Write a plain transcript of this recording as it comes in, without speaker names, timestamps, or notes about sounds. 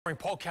In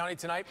Polk County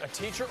tonight, a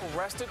teacher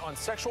arrested on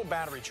sexual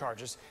battery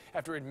charges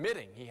after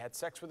admitting he had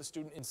sex with a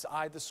student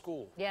inside the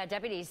school. Yeah,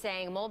 deputies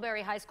saying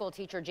Mulberry High School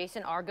teacher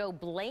Jason Argo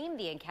blamed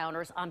the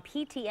encounters on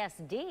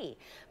PTSD.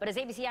 But as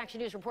ABC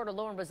Action News reporter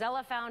Lauren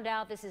Rosella found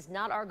out, this is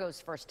not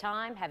Argo's first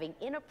time having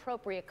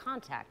inappropriate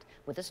contact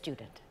with a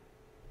student.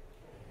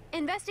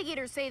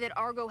 Investigators say that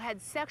Argo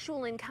had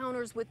sexual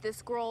encounters with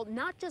this girl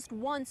not just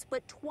once,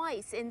 but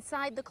twice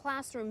inside the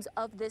classrooms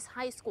of this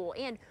high school.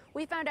 And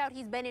we found out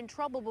he's been in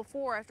trouble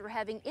before after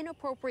having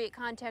inappropriate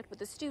contact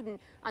with a student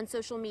on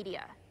social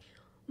media.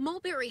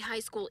 Mulberry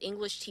High School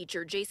English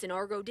teacher Jason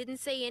Argo didn't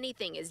say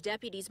anything as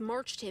deputies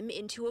marched him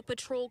into a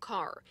patrol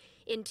car.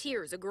 In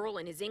tears, a girl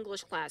in his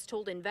English class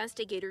told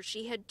investigators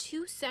she had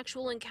 2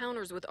 sexual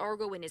encounters with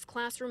Argo in his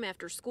classroom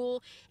after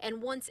school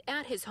and once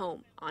at his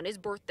home on his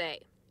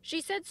birthday. She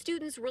said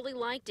students really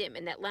liked him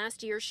and that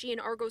last year she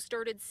and Argo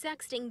started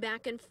sexting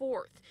back and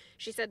forth.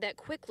 She said that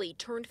quickly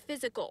turned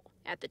physical.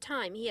 At the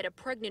time, he had a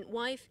pregnant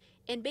wife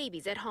and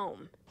babies at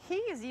home. He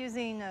is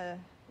using a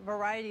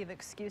variety of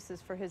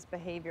excuses for his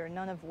behavior,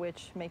 none of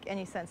which make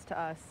any sense to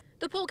us.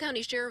 The Polk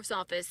County Sheriff's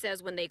Office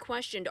says when they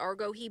questioned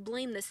Argo, he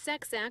blamed the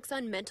sex acts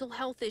on mental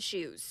health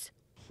issues.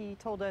 He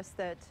told us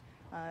that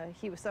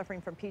he was suffering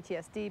from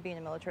PTSD, being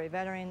a military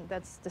veteran.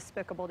 That's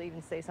despicable to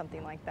even say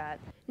something like that.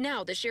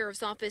 Now the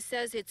Sheriff's Office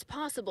says it's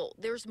possible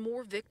there's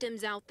more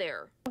victims out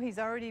there. He's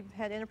already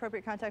had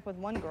inappropriate contact with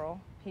one girl.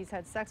 He's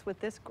had sex with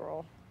this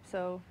girl.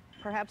 So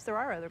perhaps there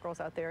are other girls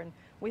out there. And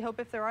we hope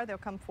if there are, they'll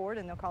come forward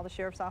and they'll call the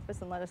Sheriff's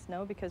Office and let us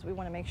know, because we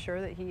want to make sure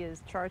that he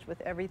is charged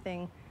with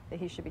everything that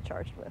he should be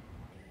charged with.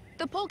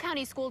 The Polk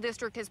County School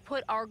District has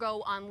put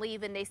Argo on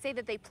leave, and they say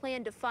that they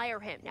plan to fire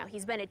him. Now,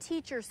 he's been a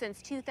teacher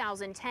since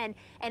 2010,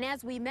 and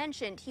as we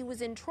mentioned, he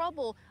was in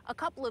trouble a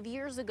couple of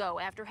years ago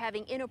after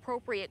having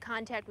inappropriate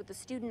contact with a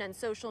student on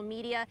social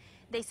media.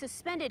 They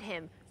suspended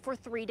him for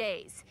 3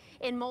 days.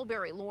 In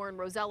Mulberry, Lauren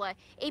Rosella,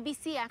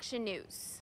 ABC Action News.